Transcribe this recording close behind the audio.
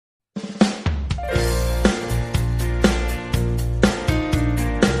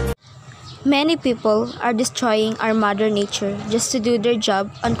Many people are destroying our mother nature just to do their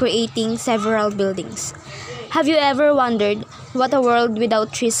job on creating several buildings. Have you ever wondered what a world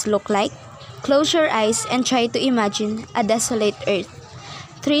without trees look like? Close your eyes and try to imagine a desolate earth.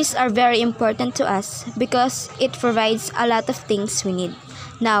 Trees are very important to us because it provides a lot of things we need.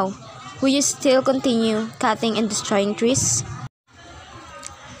 Now, will you still continue cutting and destroying trees?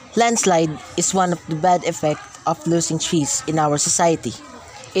 Landslide is one of the bad effects of losing trees in our society.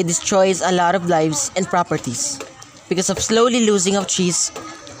 It destroys a lot of lives and properties. Because of slowly losing of trees,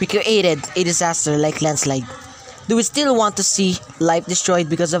 we created a disaster like landslide. Do we still want to see life destroyed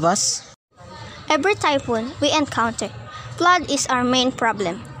because of us? Every typhoon we encounter, flood is our main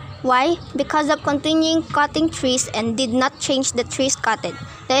problem. Why? Because of continuing cutting trees and did not change the trees cutted.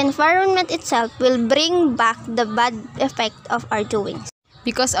 The environment itself will bring back the bad effect of our doings.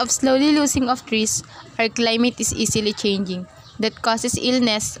 Because of slowly losing of trees, our climate is easily changing. That causes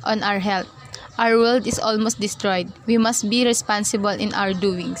illness on our health. Our world is almost destroyed. We must be responsible in our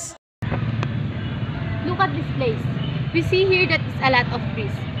doings. Look at this place. We see here that is a lot of trees.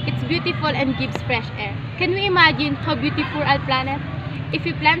 It's beautiful and gives fresh air. Can we imagine how beautiful our planet? If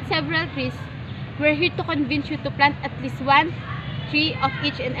we plant several trees, we're here to convince you to plant at least one tree of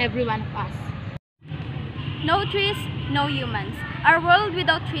each and every one of us. No trees, no humans. Our world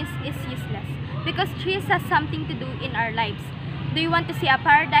without trees is useless because trees has something to do in our lives. Do you want to see a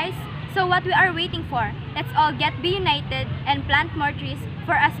paradise? So what we are waiting for? Let's all be united and plant more trees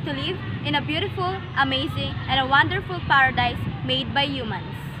for us to live in a beautiful, amazing, and a wonderful paradise made by humans.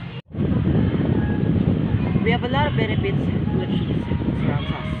 We have a lot of benefits to the trees that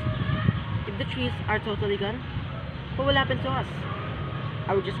surrounds us. If the trees are totally gone, what will happen to us?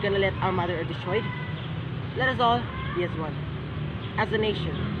 Are we just gonna let our mother earth destroyed? Let us all be as one. As a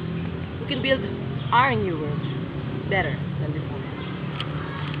nation, we can build our new world better than before.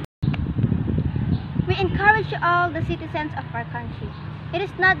 We encourage all the citizens of our country. It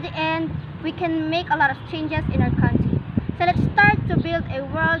is not the end. We can make a lot of changes in our country. So let's start to build a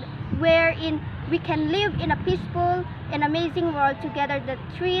world wherein we can live in a peaceful and amazing world together the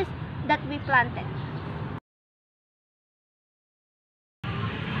trees that we planted.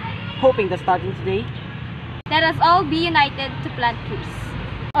 Hoping that starting today, Let us all be united to plant trees.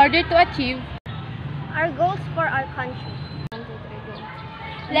 In order to achieve Our goals for our country.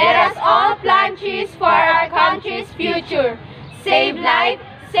 Let us all plant trees for our country's future. Save life,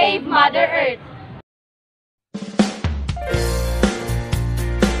 save Mother Earth.